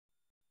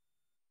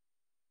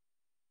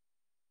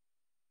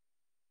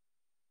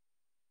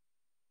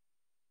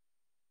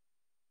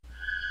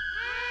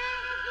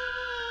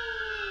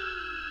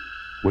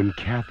When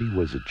Kathy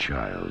was a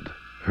child,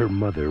 her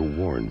mother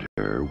warned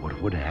her what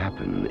would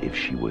happen if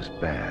she was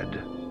bad.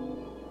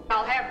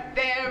 I'll have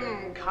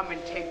them come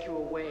and take you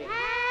away.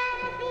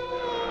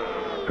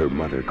 Her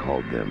mother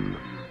called them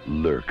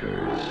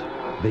Lurkers.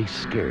 They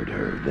scared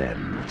her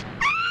then.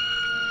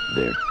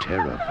 They're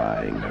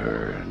terrifying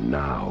her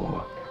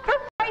now. For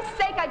Christ's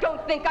sake, I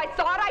don't think I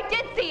saw it. I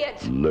did see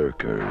it.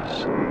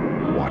 Lurkers,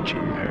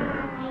 watching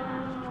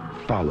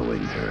her,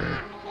 following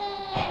her,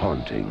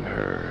 haunting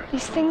her.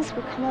 These things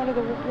would come out of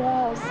the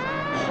walls.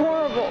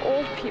 Horrible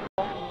old people.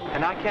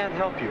 And I can't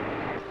help you.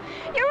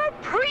 You're a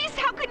priest.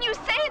 How can you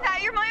say that?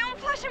 You're my own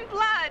flesh and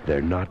blood.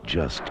 They're not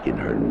just in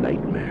her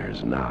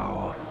nightmares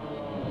now.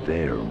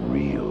 They're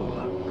real.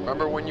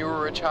 Remember when you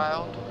were a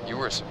child? You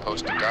were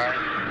supposed to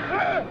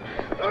die.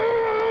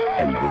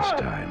 And this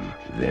time,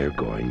 they're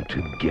going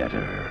to get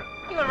her.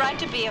 You were right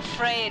to be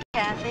afraid,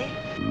 Kathy.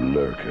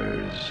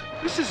 Lurkers.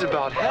 This is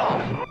about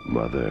hell.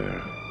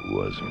 Mother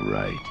was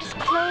right.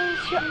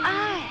 Close your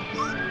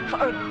eyes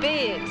for a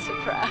big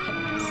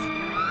surprise.